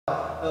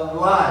of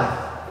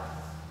life.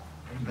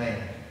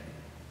 Amen.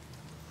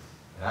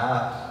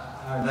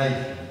 Our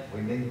nation,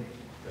 we need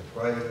to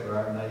pray for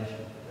our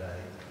nation today.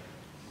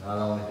 Not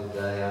only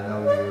today, I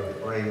know you're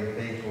praying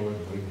people,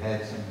 and we've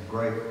had some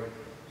great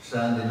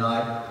Sunday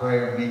night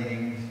prayer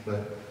meetings,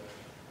 but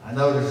I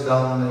noticed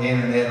on the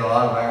internet a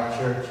lot of our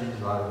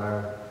churches, a lot of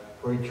our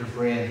preacher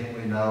friends that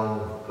we know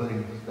are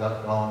putting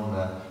stuff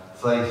on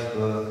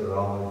Facebook or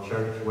on the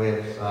church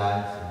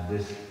websites, and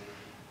just,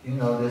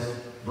 just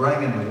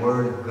bringing the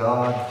Word of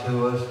God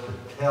to us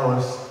to tell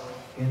us,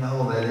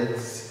 that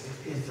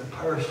it's a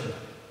person.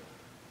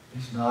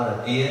 It's not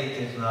an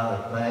it, it's not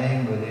a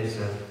thing, but it's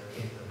a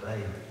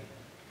baby.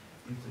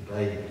 It's a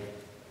baby.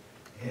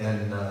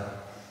 And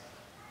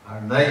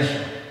our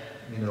nation,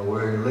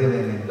 we're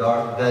living in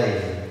dark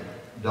days,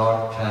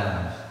 dark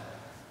times.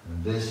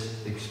 And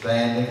this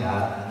expanding,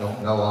 I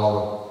don't know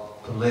all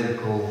the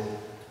political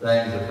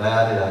things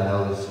about it. I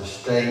know it's a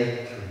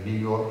state, New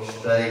York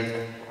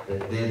State,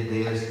 that did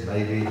this.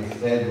 Maybe the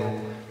federal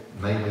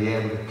may be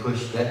able to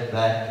push that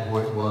back to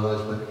where it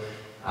was, but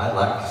I'd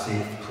like to see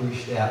it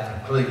pushed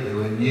out completely,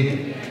 wouldn't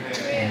you?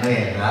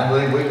 Amen. And I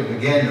believe we can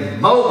begin to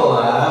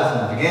mobilize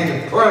and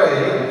begin to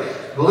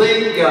pray,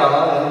 believe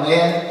God.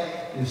 Amen.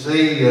 You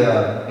see,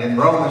 in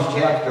Romans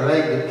chapter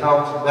 8, it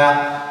talks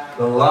about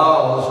the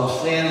laws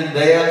of sin and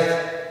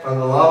death are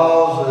the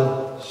laws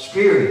of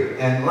spirit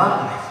and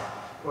life.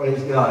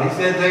 Praise God. He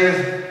said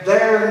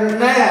there's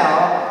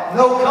now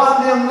no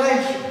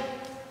condemnation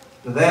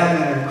to them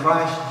that are in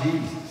Christ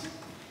Jesus,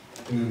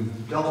 who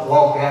don't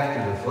walk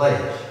after the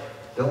flesh.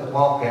 Don't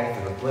walk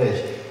after the flesh.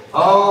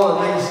 All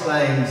of these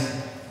things,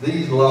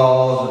 these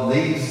laws and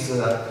these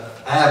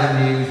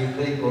avenues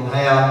that people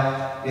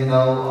have,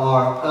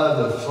 are of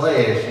the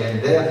flesh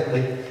and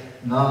definitely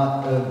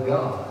not of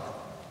God.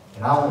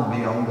 And I want to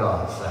be on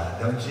God's side,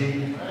 don't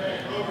you?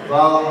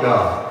 Follow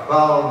God.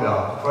 Follow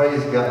God.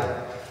 Praise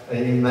God.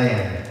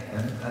 Amen.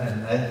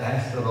 And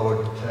ask the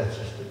Lord to touch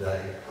us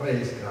today.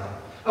 Praise God.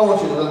 I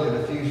want you to look at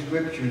a few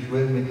scriptures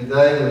with me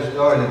today. We'll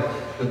start in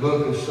the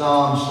book of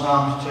Psalms,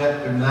 Psalms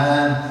chapter 9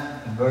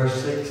 and verse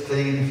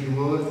 16, if you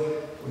would.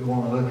 We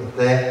want to look at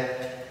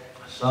that.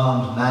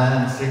 Psalms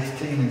 9,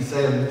 16 and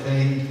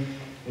 17.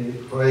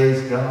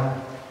 Praise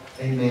God.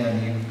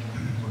 Amen.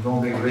 We're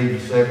going to be reading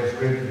several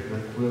scriptures,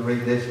 but we'll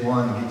read this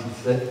one and get you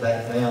set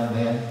back down,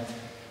 man.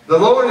 The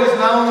Lord is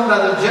known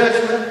by the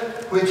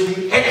judgment which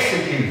he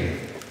executed.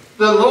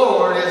 The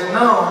Lord is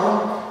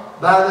known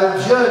by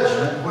the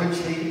judgment which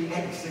he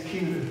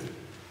executed.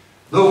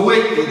 The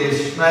wicked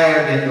is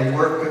snared in the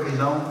work of his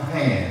own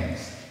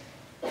hands.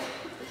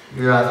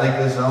 Here, I think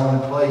this is the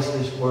only place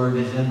this word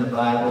is in the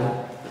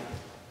Bible.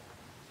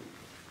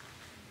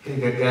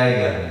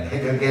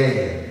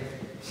 Higgagaya,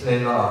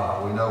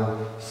 Selah. We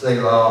know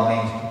Selah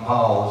means to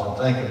pause and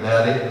think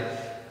about it.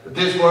 But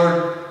this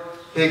word,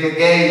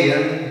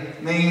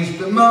 Higgagaya, means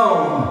to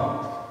moan.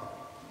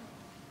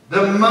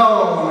 The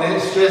moan,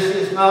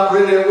 it's not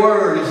really a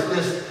word.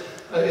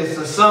 It's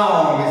a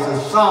song, it's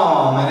a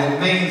psalm, and it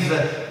means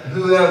that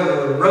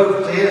whoever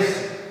wrote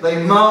this,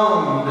 they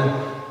moaned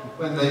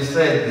when they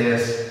said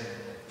this,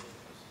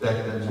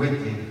 that the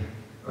wicked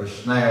are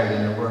snared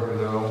in the work of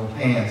their own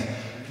hands.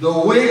 The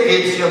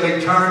wicked shall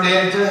be turned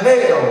into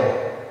hell,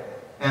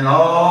 and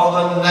all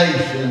the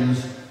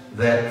nations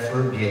that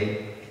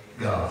forget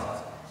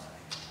God.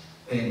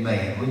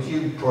 Amen. Would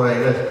you pray?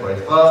 Let's pray.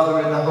 Father,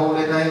 in the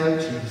holy name of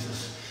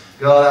Jesus,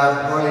 God,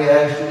 I pray,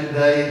 ask you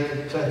today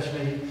to touch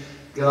me.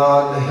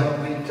 God, to help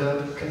me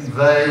to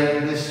convey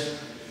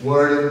this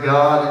Word of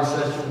God in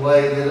such a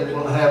way that it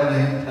will have an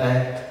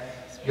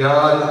impact.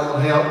 God, it will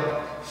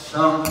help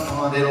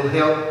someone. It will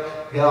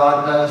help,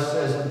 God, us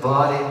as a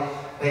body,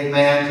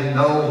 amen, to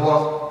know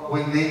what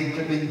we need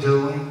to be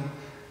doing.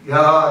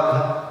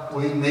 God,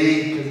 we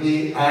need to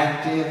be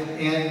active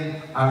in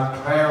our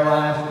prayer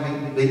life. We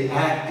need to be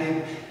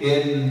active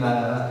in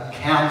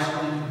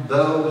counseling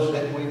those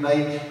that we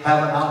may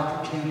have an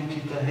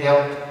opportunity to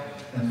help,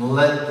 and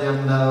let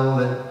them know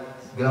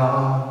that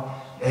God,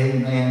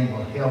 amen,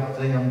 will help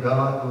them.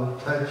 God will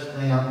touch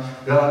them.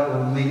 God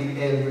will meet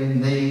every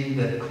need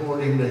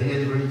according to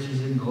his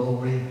riches and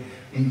glory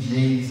in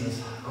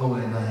Jesus'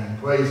 holy name.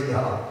 Praise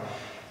God.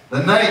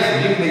 The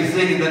nation, you can be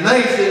seeing the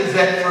nations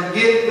that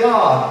forget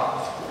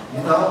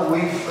God.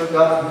 We've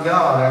forgotten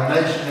God. Our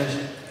nation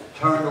has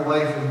turned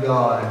away from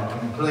God and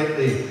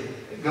completely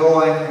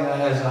going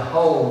as a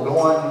whole,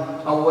 going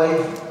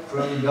away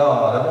from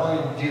God. I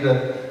wanted you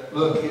to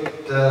look at,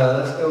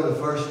 let's go to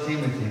 1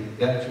 Timothy.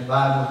 Got your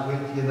Bibles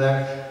with you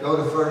there? Go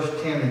to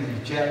 1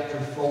 Timothy chapter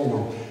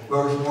 4,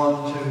 verse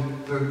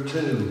 1 through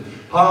 2.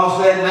 Paul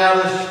said, Now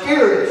the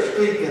Spirit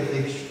speaketh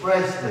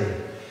expressly,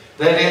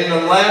 that in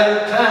the latter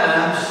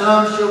times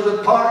some shall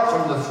depart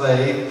from the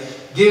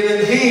faith,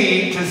 giving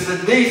heed to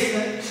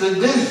seducing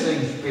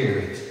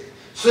spirits,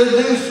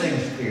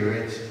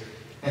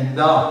 and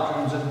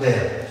doctrines of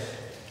devils.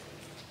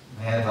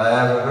 Man, if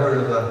I ever heard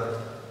of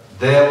a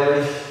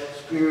devilish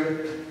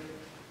spirit,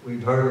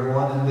 we've heard of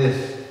one in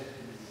this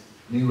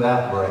new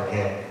outbreak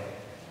happening.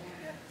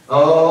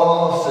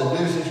 Oh,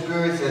 seducing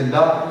spirits and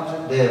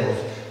doctrines of devils,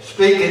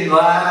 speaking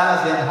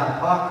lies in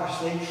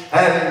hypocrisy,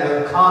 having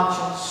their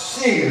conscience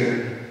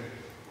seared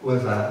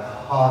with a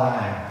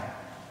hot iron.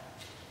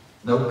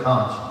 No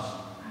conscience.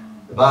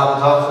 The Bible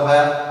talks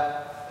about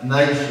a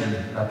nation,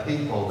 a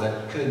people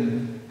that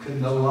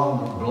could no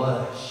longer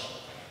blush,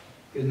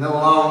 could no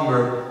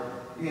longer,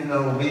 be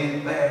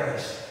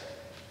embarrassed.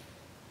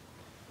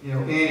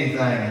 Anything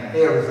and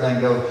everything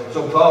goes.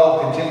 So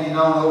Paul continuing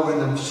on over in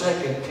the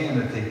 2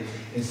 Timothy,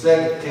 in 2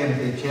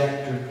 Timothy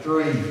chapter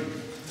 3,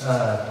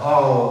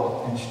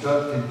 Paul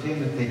instructed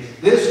Timothy,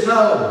 this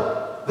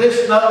know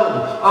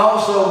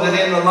also that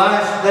in the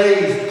last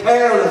days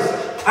perilous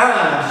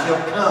times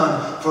shall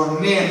come, for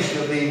men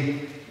shall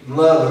be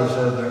lovers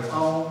of their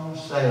own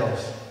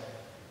selves.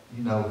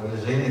 If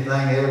there's anything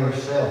ever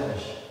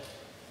selfish,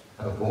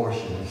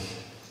 abortion is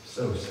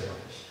so selfish.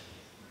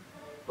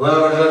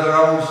 Lovers of their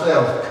own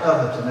selves,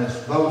 covetous,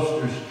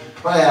 boasters,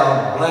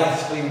 proud,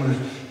 blasphemers,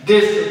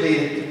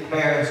 disobedient to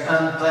parents,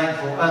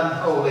 unthankful,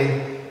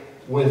 unholy,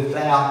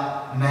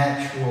 without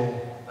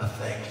natural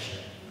affection.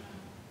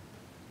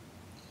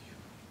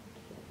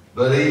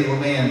 But evil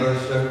men,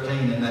 verse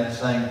 13 in that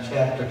same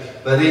chapter,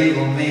 but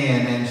evil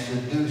men and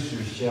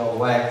seducers shall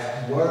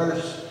wax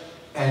worse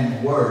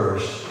and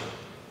worse,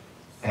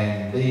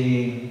 and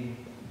being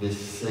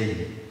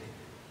deceived.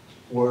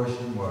 Worse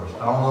and worse.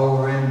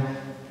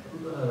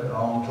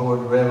 On toward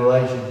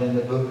Revelations in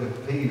the book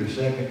of Peter,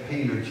 2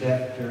 Peter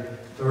chapter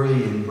 3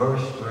 and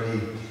verse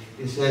 3,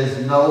 it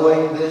says,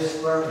 knowing this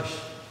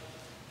first,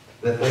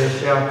 that there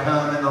shall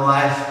come in the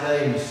last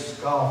days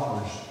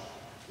scoffers,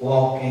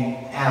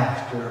 walking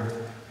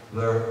after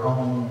their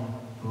own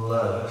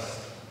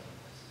lust.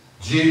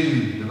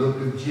 Jude, the book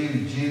of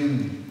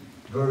Jude,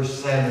 verse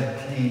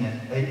 17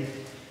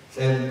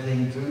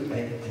 through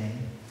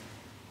 18.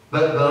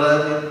 But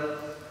beloved,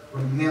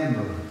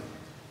 remember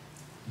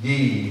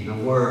ye the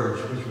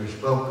words which were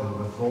spoken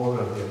before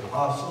of the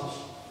apostles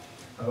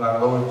of our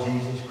Lord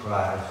Jesus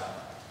Christ,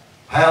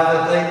 how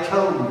that they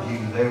told you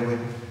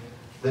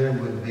there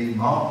would be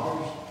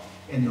mockers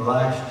in the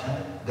last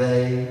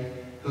day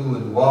who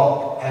would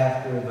walk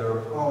after their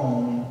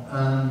own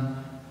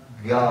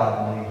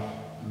ungodly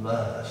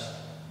lust.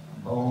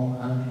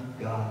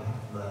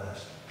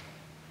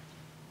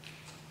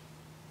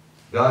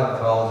 God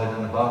calls it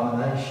an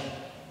abomination.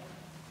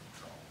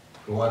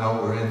 Going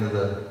over into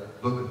the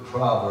book of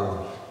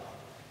Proverbs,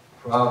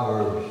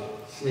 Proverbs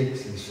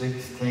 6 and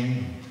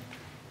 16.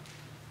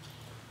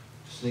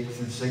 6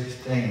 and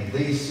 16.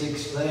 These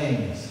 6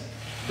 things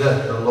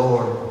doth the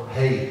Lord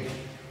hate.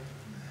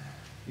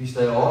 You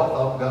say, I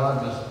thought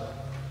God was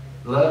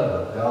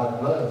love.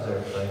 God loves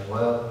everything.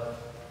 Well,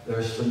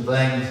 there's some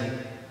things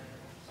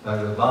that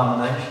are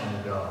abomination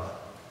to God.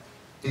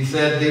 He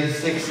said these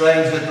 6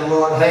 things that the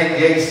Lord hates,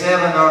 yea,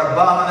 7 are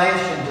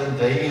abominations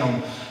unto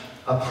him.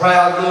 A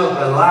proud look,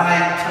 a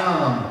lying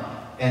tongue,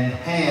 and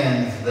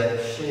hands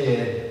that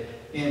shed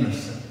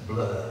innocent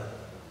blood.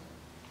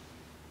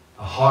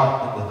 A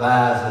heart that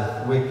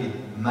deviseth wicked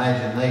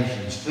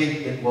imaginations,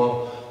 feet that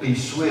will be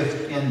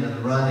swift into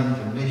the running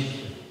to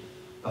mischief,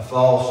 a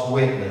false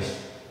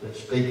witness that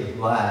speaketh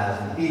lies,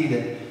 and he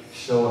that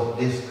soweth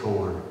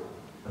discord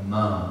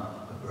among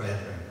the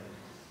brethren.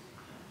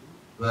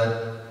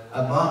 But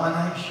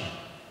abomination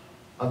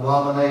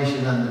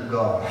unto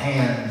God,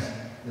 hands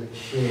that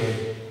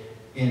shed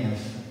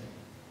innocent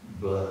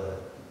blood.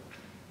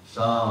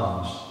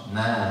 Psalms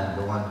 9,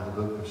 go on to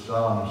the book of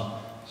Psalms,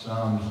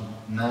 Psalms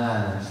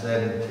 9 and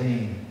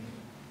 17.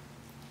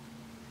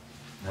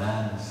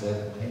 9 and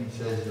 17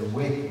 says, the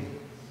wicked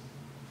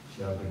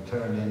shall be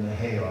turned into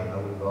hell. I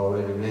know we've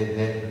already read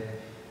that.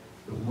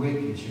 The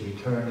wicked shall be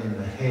turned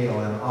into hell,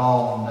 and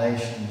all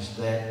nations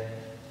that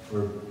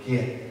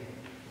forget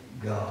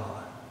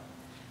God.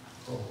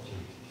 Oh,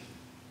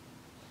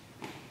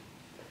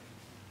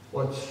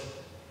 Jesus.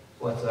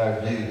 What's our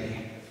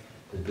duty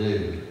to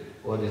do?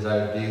 What is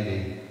our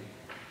duty?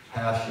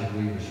 How should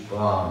we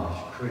respond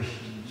as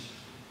Christians?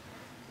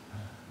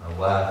 My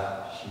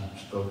wife, she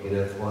spoke it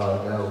up a while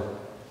ago.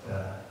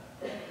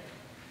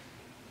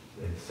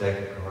 In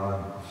 2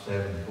 Chronicles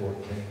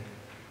 7:14.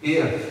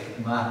 If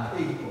my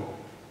people,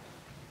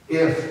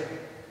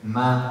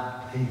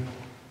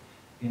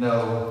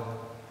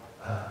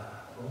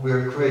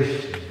 we're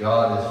Christians.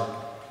 God has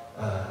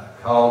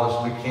called us.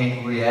 We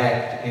can't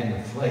react in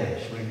the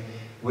flesh.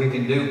 We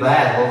can do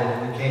battle, but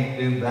we can't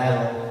do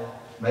battle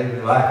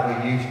maybe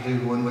like we used to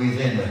when we was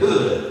in the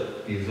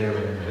hood. If you was ever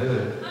in the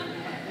hood.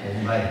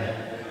 Amen.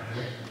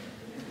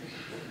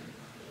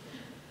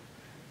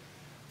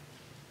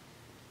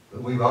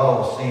 But we've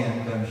all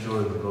sinned, come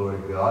short of the glory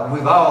of God.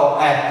 We've all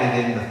acted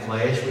in the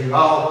flesh. We've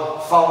all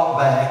fought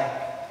back,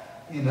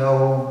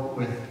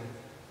 with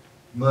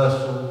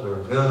muscles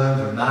or guns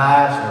or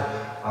knives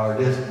or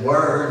just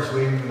words.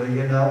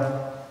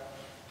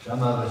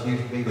 Some of us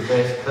used to be the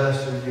best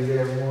cussers you'd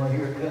ever want to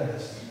hear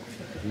cuss.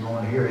 If you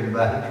want to hear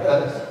anybody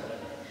cuss.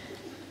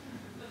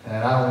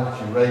 And I want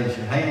you to raise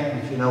your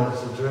hand if you know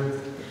it's the truth.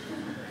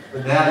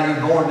 But now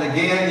you're born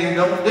again, you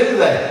don't do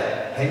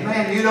that.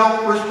 Amen. You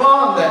don't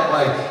respond that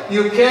way.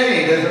 You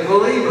can't as a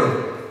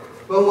believer.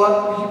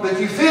 But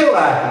you feel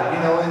like it. You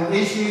know, in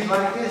issues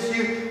like this,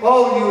 you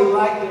would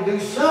like to do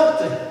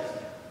something.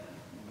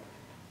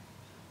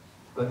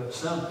 But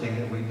something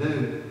that we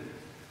do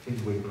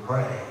is we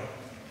pray.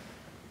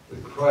 We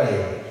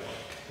pray.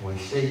 We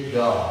seek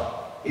God.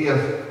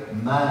 If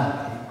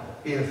my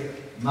people,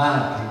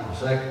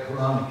 2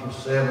 Chronicles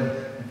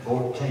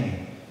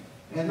 7:14.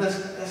 And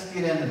let's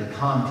get into the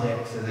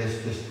context of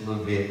this just a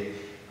little bit.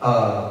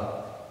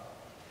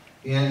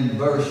 In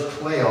verse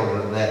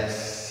 12 of that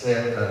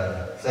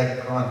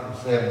 2 Chronicles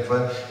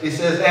 7:12, it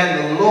says,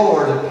 "And the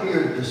Lord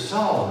appeared to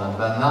Solomon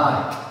by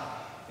night,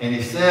 and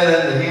he said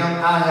unto him,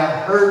 I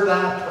have heard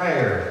thy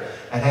prayer,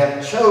 and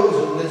have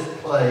chosen this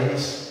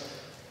place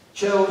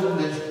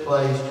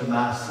to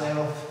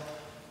myself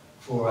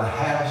for a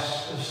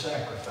house of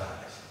sacrifice.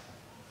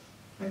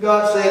 And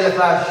God said, if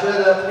I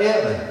shut up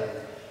heaven,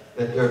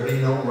 that there be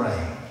no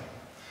rain,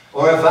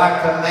 or if I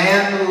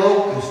command the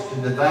locusts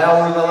to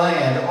devour the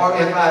land, or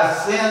if I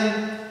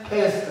send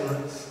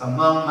pestilence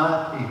among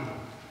my people."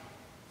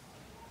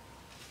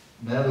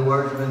 In other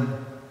words, when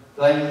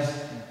things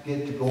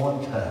get to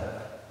going tough,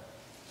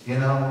 you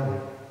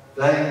know,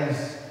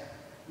 things,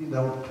 you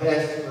know,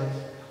 pestilence,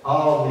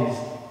 all these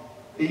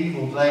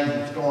evil things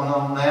that's going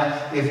on now,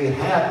 if it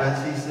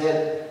happens, he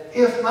said,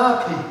 if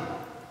my people,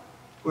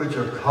 which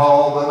are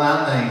called by my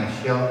name,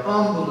 shall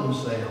humble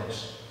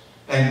themselves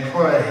and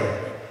pray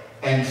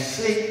and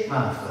seek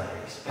my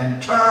face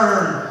and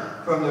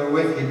turn from their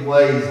wicked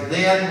ways,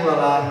 then will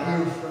I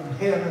hear from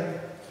heaven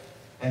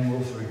and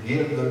will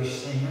forgive their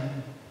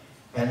sin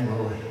and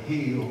will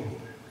heal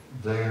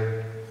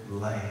their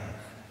land.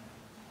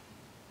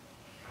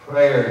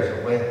 Prayer is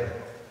a weapon.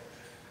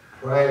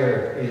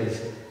 Prayer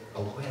is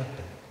a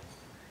weapon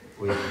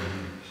we can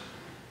use.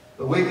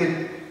 But we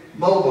can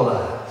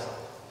mobilize.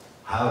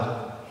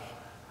 I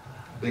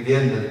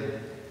begin to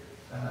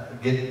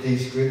get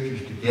these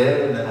scriptures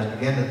together, and then I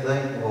begin to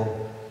think,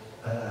 well,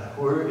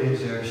 where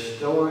is there a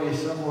story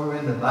somewhere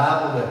in the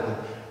Bible that would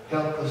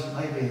help us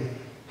maybe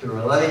to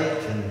relate?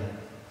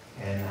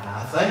 And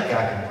I think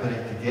I can put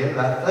it together.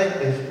 I think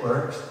this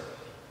works.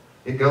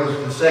 It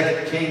goes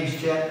to 2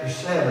 Kings chapter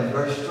 7,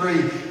 verse 3.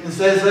 It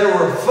says, there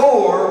were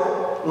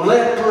 4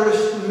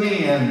 leprous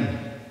men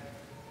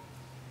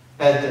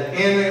at the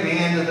entering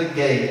end of the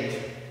gate,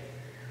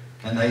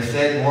 and they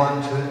said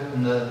one to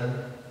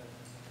another,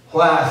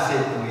 why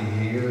sit we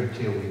here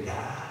until we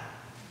die?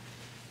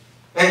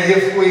 And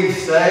if we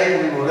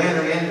say we will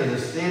enter into the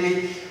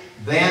city,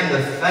 then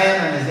the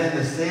famine is in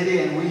the city,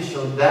 and we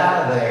shall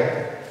die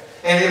there.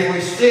 And if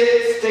we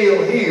sit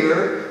still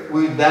here,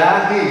 we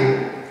die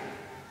here.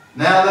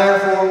 Now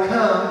therefore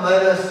come,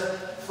 let us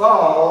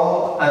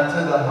fall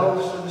unto the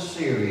host of the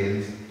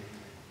Syrians.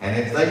 And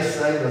if they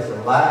save us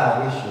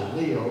alive, we shall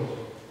live.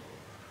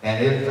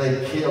 And if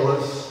they kill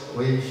us,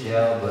 we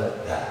shall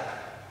but die.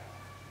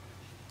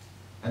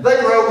 And they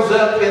rose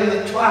up in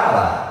the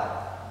twilight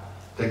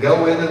to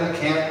go into the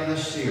camp of the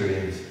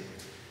Syrians.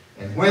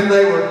 And when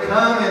they were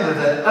come into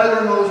the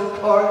uttermost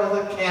part of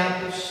the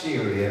camp of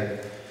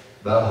Syria,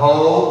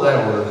 behold,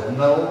 there was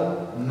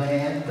no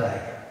man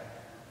there.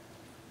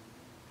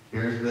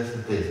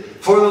 Listen to this.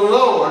 For the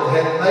Lord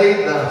had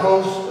made the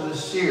host of the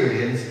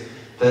Syrians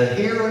to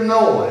hear a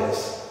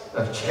noise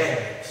of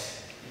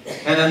chariots,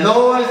 and a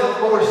noise of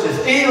horses,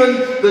 even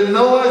the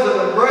noise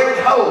of a great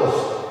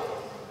host.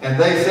 And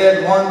they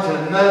said one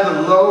to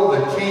another, lo,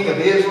 the king of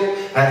Israel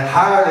hath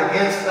hired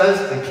against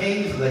us the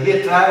kings of the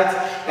Hittites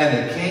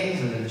and the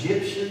kings of the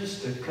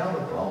Egyptians to come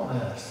upon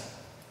us.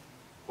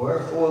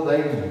 Wherefore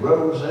they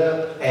rose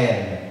up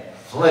and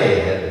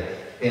fled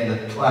in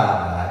the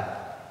twilight,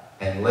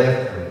 and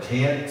left their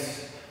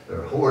tents,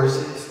 their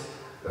horses,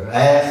 their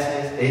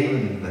asses,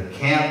 even the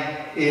camp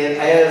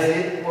as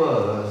it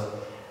was,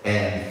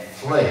 and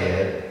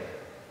fled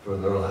for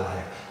their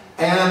life.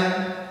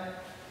 And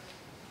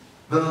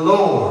the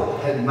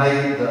Lord had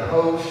made the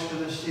host of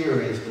the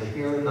Syrians to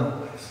hear a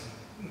noise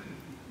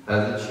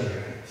of the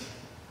chariots.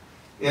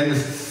 In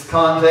the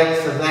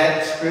context of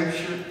that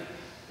scripture,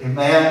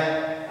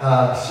 amen,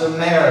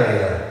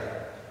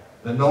 Samaria,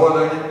 the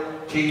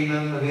northern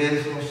kingdom of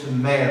Israel,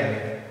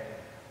 Samaria,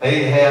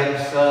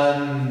 Ahab's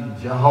son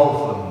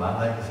Jehoshaphat,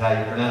 I think is how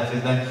you pronounce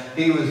his name.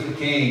 He was the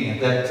king at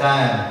that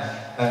time.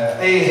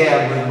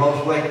 Ahab was the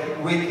most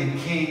wicked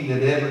king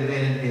that ever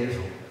been in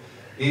Israel.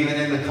 Even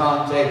in the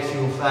context,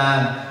 you'll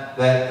find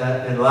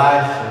that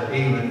Elisha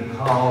even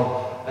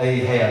called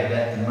Ahab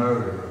that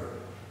murderer.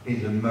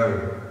 He's a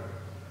murderer.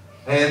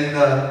 And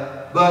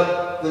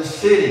but the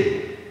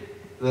city,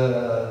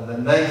 the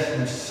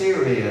nation of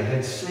Syria,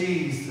 had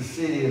seized the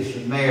city of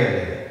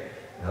Samaria.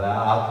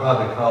 I'll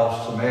probably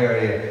call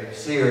Samaria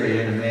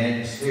Syria in a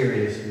man,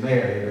 Syria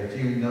Samaria, but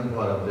you know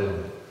what I'm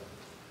doing.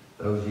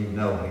 Those of you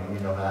know me, you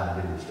know how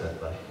I do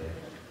stuff like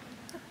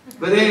that.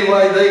 But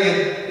anyway,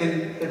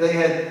 they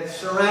had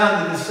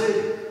surrounded the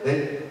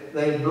city.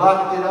 They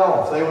blocked it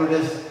off. They were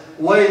just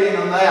waiting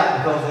them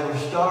out because they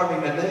were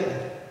starving to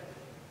death.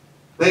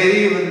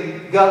 They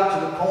even got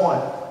to the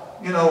point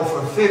you know,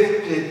 for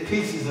 50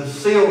 pieces of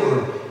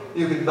silver,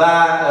 you could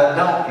buy a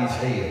donkey's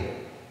head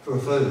for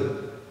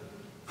food.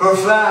 For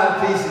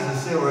 5 pieces of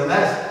silver, and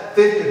that's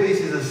 50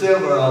 pieces of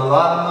silver, a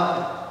lot of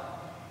money.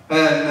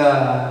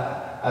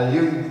 And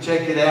you can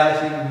check it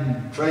out, you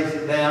can trace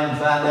it down and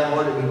find out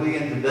what it would be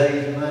in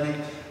today's money,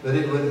 but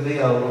it would be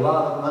a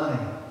lot of money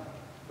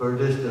for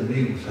just a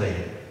mule's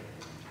head.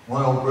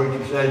 One old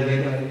preacher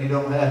said, you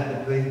don't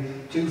have to be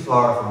too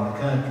far from the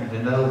country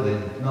to know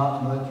that there's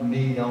not much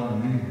meat on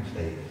the mule's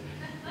head.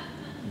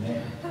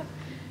 Yeah.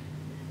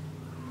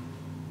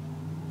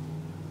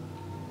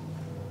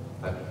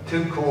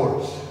 2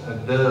 quarts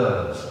of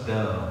dove's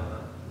dung.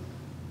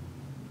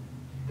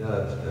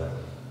 Dove's dung.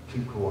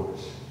 2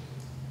 quarts,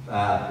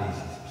 5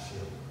 pieces of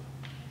silver.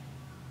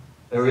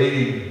 They're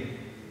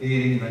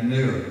eating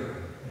manure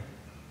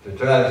to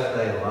try to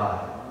stay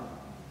alive.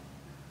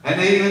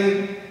 And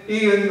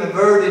even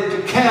averted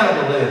to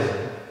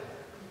cannibalism.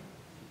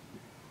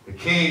 The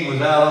king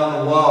was out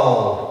on the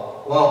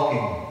wall,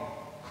 walking,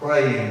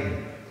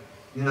 praying,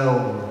 you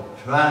know,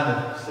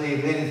 trying to see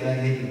if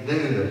anything he could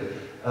do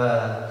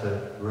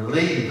to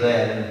relieve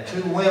that. And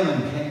 2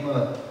 women came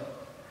up,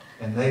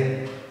 and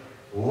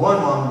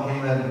one woman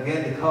came up and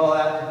began to call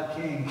out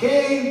to the king,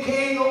 "King,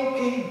 king, oh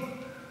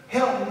king,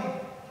 help me.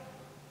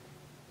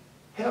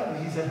 Help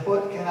me." He said,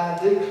 "What can I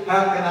do?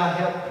 How can I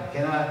help you?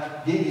 Can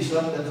I give you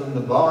something from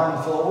the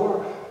barn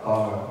floor?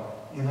 Or,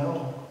 you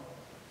know,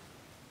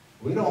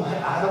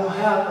 I don't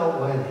have no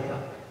way to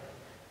help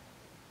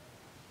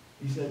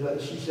you." She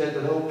said,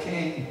 "But oh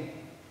king,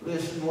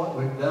 listen what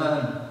we've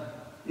done.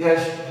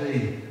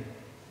 Yesterday,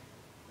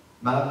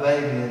 my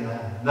baby and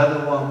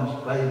another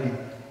woman's baby,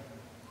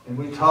 and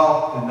we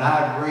talked, and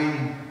I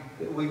agreed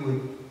that we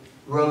would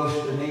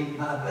roast and eat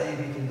my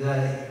baby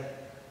today,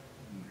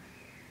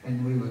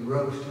 and we would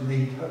roast and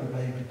eat her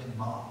baby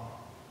tomorrow.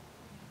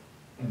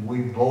 And we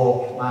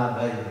boiled my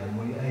baby, and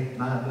we ate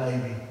my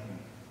baby,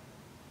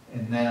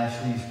 and now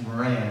she's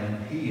ran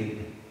and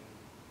hid."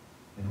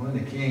 And when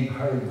the king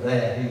heard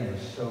that, he was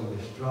so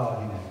distraught,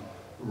 he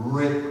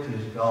ripped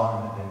his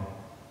garment. And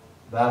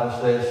the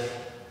Bible says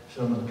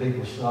some of the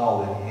people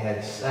saw that he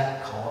had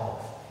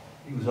sackcloth.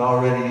 He was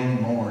already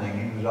in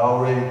mourning. He was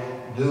already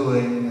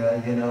doing,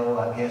 you know,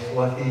 I guess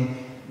what he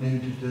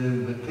needed to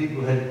do. But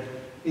people had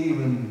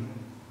even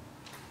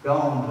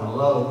gone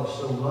to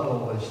so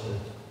low as to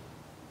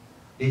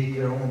eat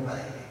their own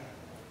baby.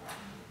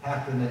 How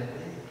can that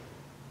be?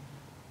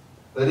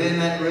 But isn't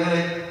that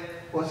really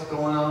what's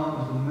going on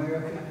with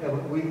America?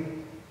 Have we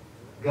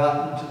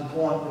gotten to the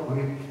point that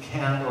we're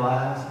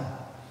cannibalizing?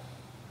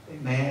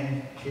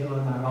 Amen.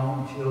 Killing our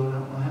own children. I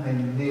don't know how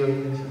many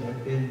millions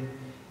have been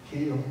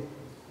killed.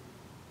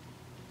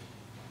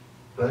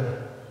 But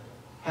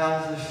how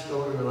does this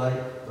story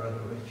relate, Brother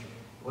Richard?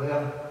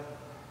 Well,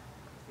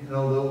 you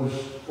know, those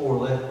 4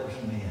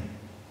 leprous men,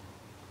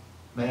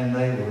 man,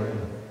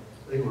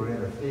 they were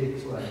in a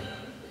fix. Like,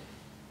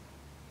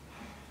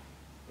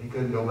 they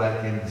couldn't go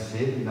back in the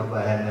city.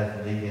 Nobody had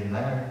nothing to eat in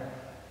there.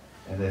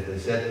 And if they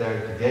sat there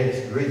at the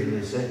gates, the reason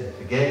they sat at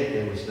the gate,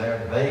 they was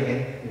there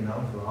begging, you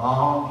know, for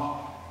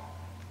alms.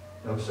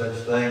 No such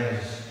thing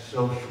as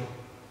social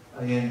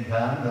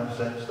income, no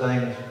such thing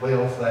as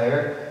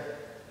welfare.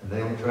 And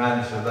they were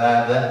trying to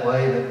survive that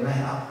way. But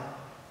now,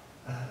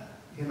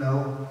 you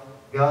know,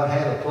 God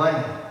had a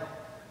plan.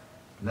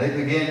 And they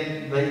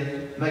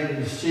made a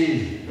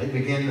decision. They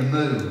began to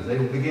move. They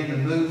began to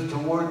move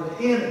toward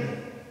the enemy.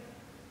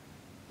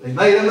 They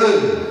made a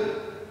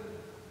move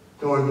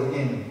toward the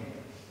enemy,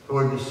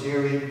 toward the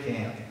Syrian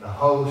camp, the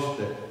host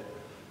that,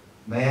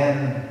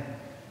 man,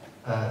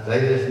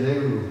 they just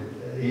knew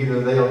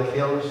either they'll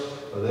kill us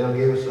or they'll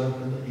give us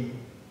something to eat.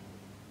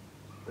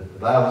 But the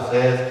Bible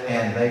says,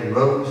 and they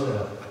rose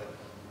up.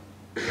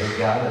 They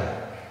got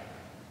up.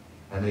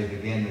 And they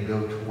began to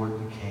go toward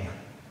the camp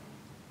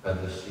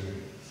of the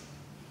Syrians.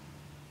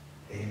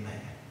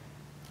 Amen.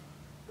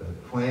 But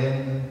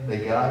when they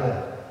got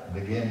up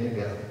and began to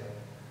go,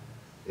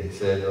 it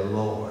said the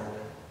Lord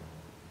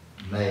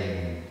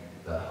made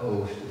the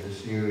host of the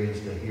Syrians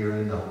to hear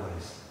a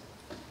noise.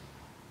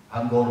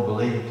 I'm going to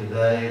believe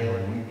today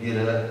when we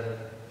get up,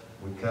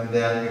 we come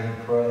down here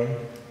and pray.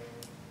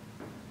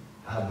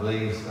 I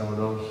believe some of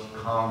those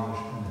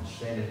congressmen and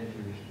senators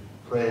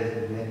and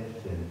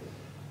presidents and,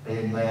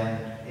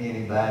 amen,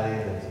 anybody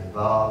that's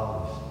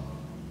involved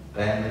with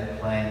family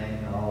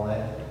planning and all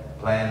that,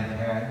 Planned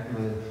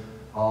Parenthood,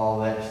 all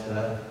that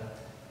stuff,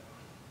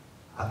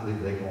 I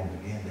believe they're going to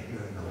begin to hear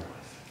a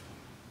noise.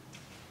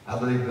 I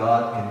believe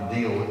God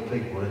can deal with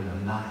people in the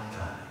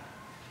nighttime.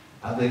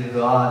 I believe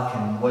God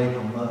can wake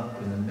them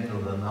up in the middle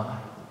of the night.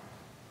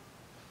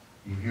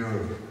 You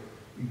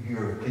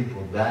hear of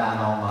people dying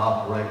on the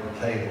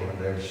operating table, and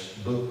there's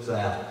books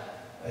out.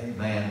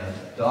 Amen.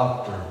 A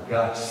doctor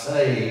got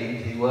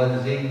saved. He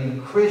wasn't even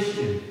a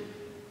Christian,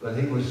 but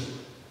he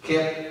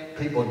kept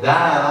people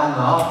dying on the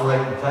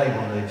operating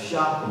table. They'd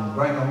shock them and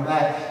bring them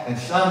back, and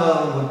some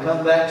of them would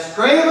come back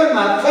screaming,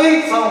 "My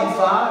feet's on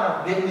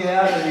fire, get me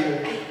out of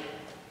here."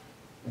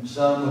 And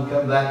some would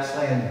come back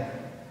saying,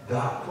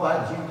 "Doc,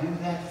 why did you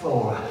do that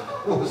for?"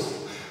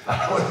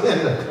 I was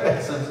in the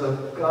presence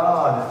of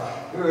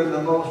God, hearing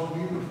the most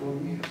beautiful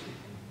music.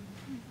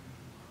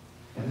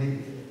 And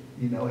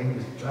he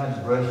was trying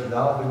to brush it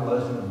off. He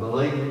wasn't a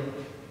believer.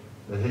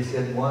 But he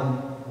said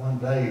one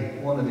day,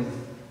 one of his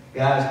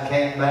guys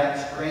came back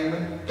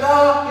screaming,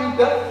 "Doc, you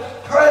got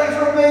to pray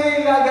for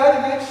me. I got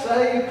to get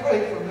saved.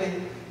 Pray for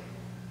me."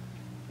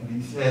 And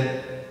he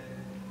said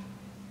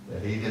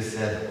that he just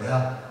said,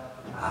 "Well,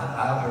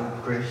 I've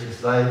heard Christians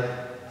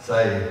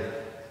say,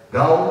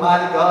 God,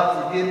 Almighty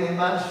God, forgive me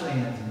my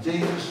sins. And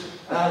Jesus,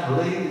 I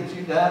believe that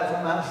you died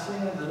for my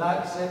sins, and I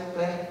accept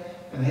that."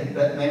 And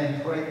that man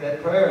prayed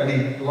that prayer, and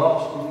he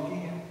lost him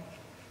again.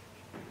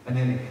 And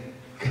then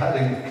he got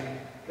him to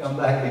come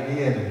back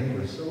again, and he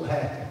was so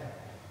happy.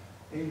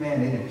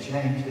 Amen. It had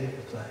changed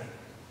everything.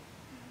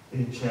 It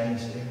had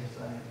changed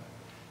everything.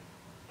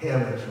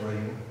 Heaven's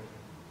real.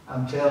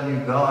 I'm telling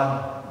you,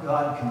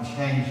 God can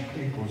change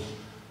people's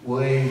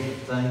ways of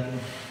thinking.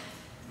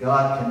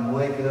 God can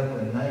wake up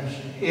a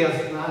nation.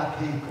 If my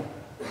people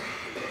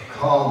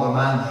call by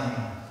my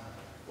name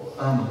will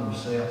humble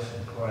themselves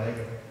and pray.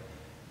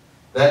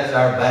 That's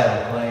our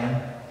battle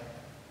plan.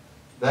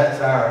 That's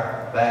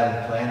our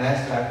battle plan.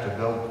 That's our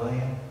to-go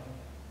plan.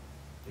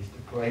 Is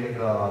to pray to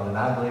God. And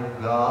I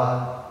believe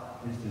God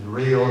is as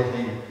real as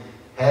He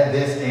had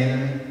this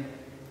enemy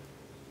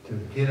to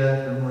get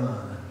up and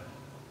run.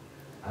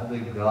 I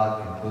believe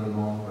God can put them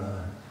on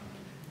run.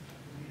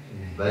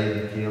 These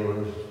baby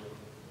killers,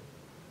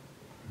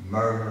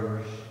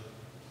 murderers.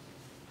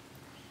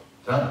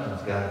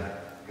 Something's got to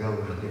go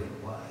a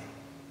different way.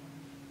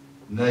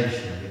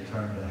 Nation be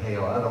turned to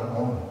hell. I don't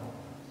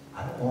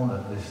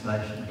want this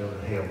nation to go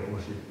to hell. Of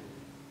course,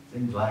 it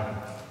seems like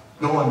it's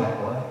going that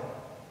way.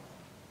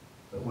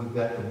 But we've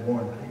got to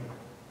warn people.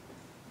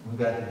 We've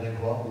got to do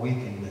what we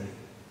can do.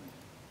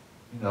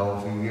 You know,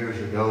 a few years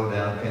ago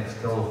down in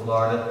Pensacola,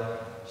 Florida,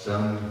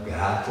 some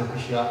guy took a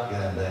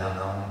shotgun down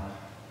on them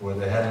where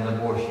they had an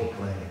abortion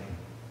clinic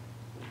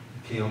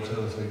and killed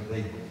 2 or 3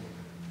 people.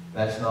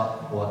 That's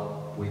not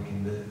what we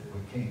can do.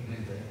 We can't do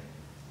that.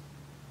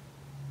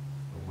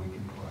 But we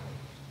can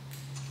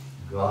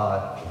pray.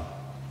 God can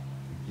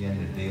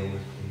begin to deal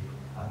with people.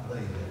 I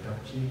believe that,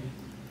 don't you?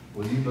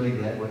 Will you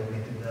believe that with me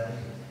today?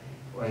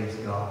 Praise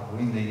God.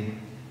 We need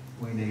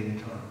to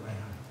turn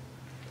around.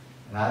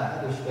 And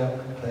I just felt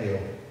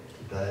compelled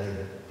today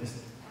to just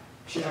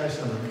share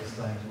some of these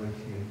things with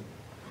you.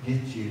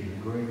 Get you to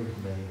agree with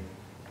me.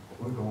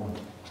 We're going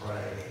to pray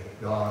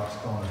that God's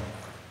going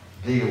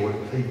to deal with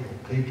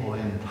people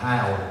in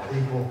power,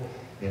 people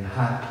in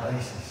high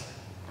places.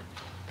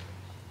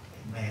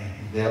 Amen.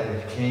 He dealt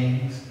with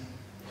kings,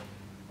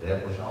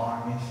 dealt with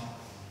armies,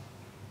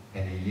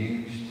 and He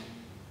used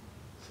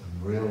some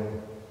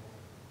real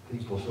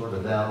people sort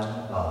of down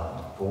on the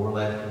bottom, 4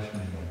 leprous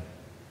men.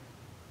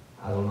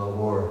 I don't know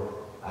where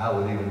I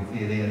would even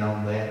fit in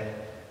on that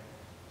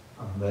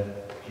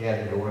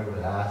category,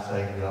 but I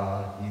say,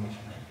 God, use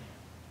me.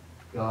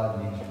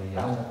 God, use me.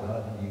 I want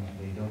God to use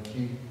me. Don't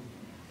you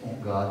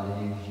want God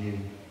to use you?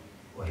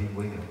 Well, He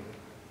will.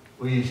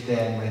 Will you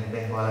stand with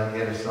me while I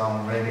get a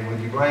song ready? Would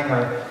you bring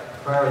our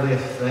prayer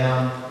list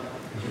down?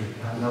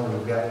 I know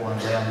we've got one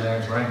down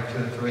there. Bring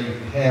 2 or 3 if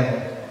you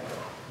haven't.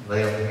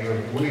 Lay them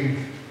here.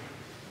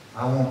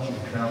 I want you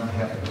to come and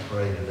help me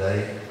pray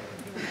today.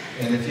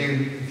 And if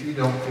you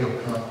don't feel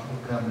comfortable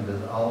coming to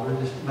the altar,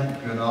 just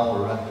make you an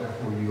altar right there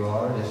where you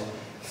are. Just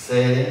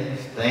sitting,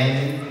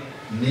 standing,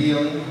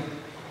 kneeling,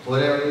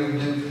 whatever you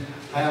do,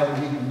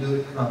 however you can do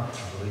it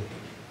comfortably.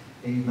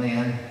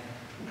 Amen.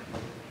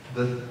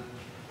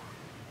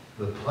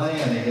 The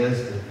plan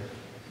is,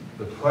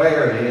 the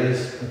prayer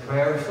is the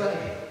prayer of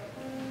faith.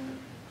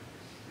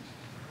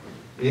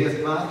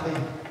 If my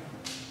people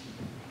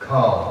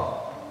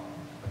call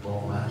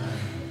upon my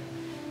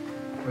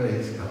name,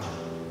 praise God,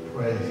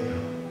 praise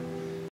God.